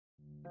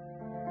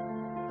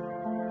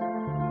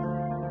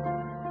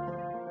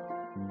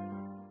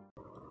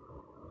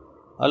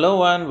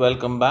Hello and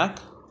welcome back.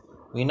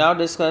 We now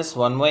discuss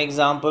one more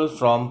example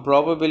from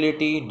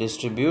probability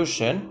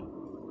distribution.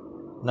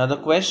 Now the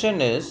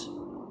question is,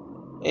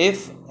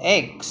 if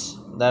x,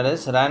 that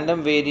is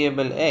random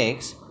variable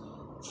x,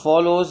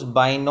 follows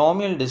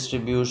binomial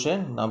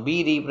distribution. Now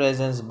B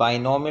represents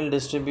binomial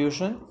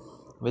distribution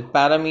with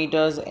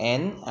parameters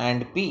n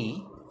and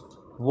p.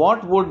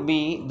 What would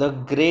be the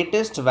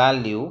greatest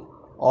value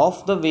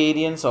of the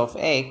variance of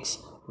x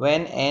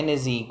when n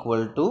is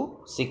equal to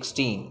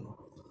 16?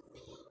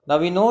 Now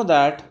we know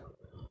that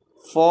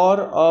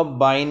for a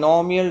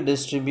binomial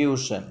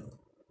distribution,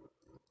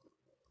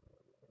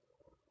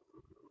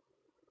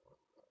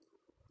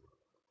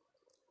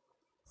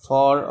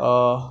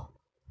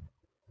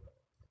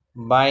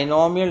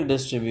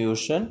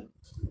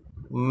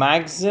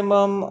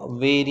 maximum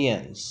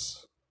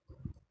variance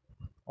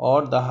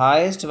or the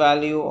highest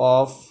value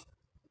of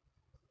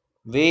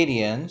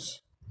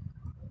variance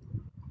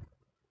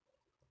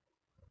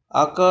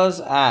occurs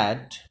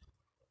at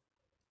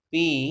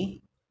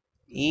p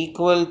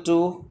equal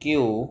to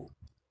q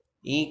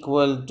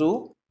equal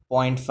to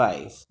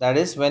 0.5. That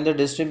is when the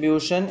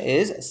distribution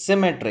is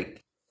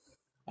symmetric.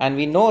 And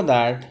we know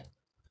that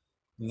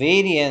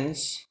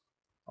variance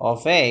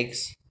of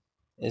x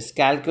is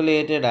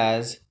calculated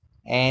as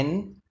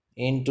n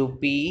into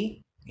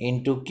p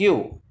into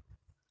q.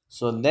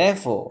 So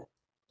therefore,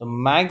 the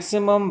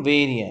maximum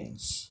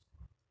variance,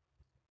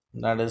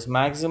 that is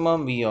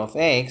maximum v of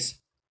x,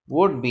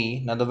 would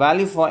be, now the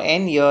value for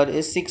n here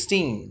is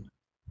 16.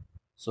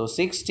 So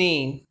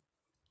 16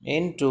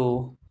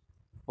 into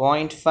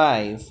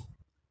 0.5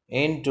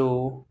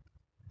 into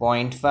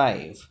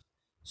 0.5.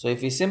 So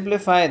if we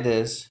simplify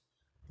this,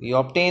 we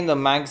obtain the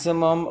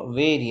maximum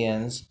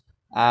variance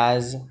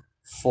as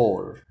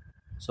 4.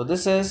 So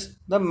this is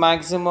the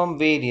maximum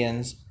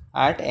variance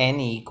at n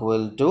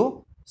equal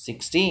to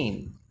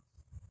 16.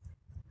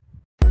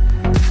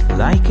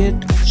 Like it,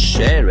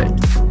 share it,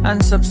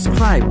 and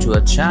subscribe to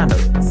our channel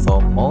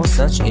for more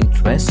such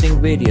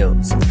interesting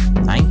videos.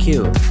 Thank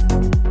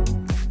you.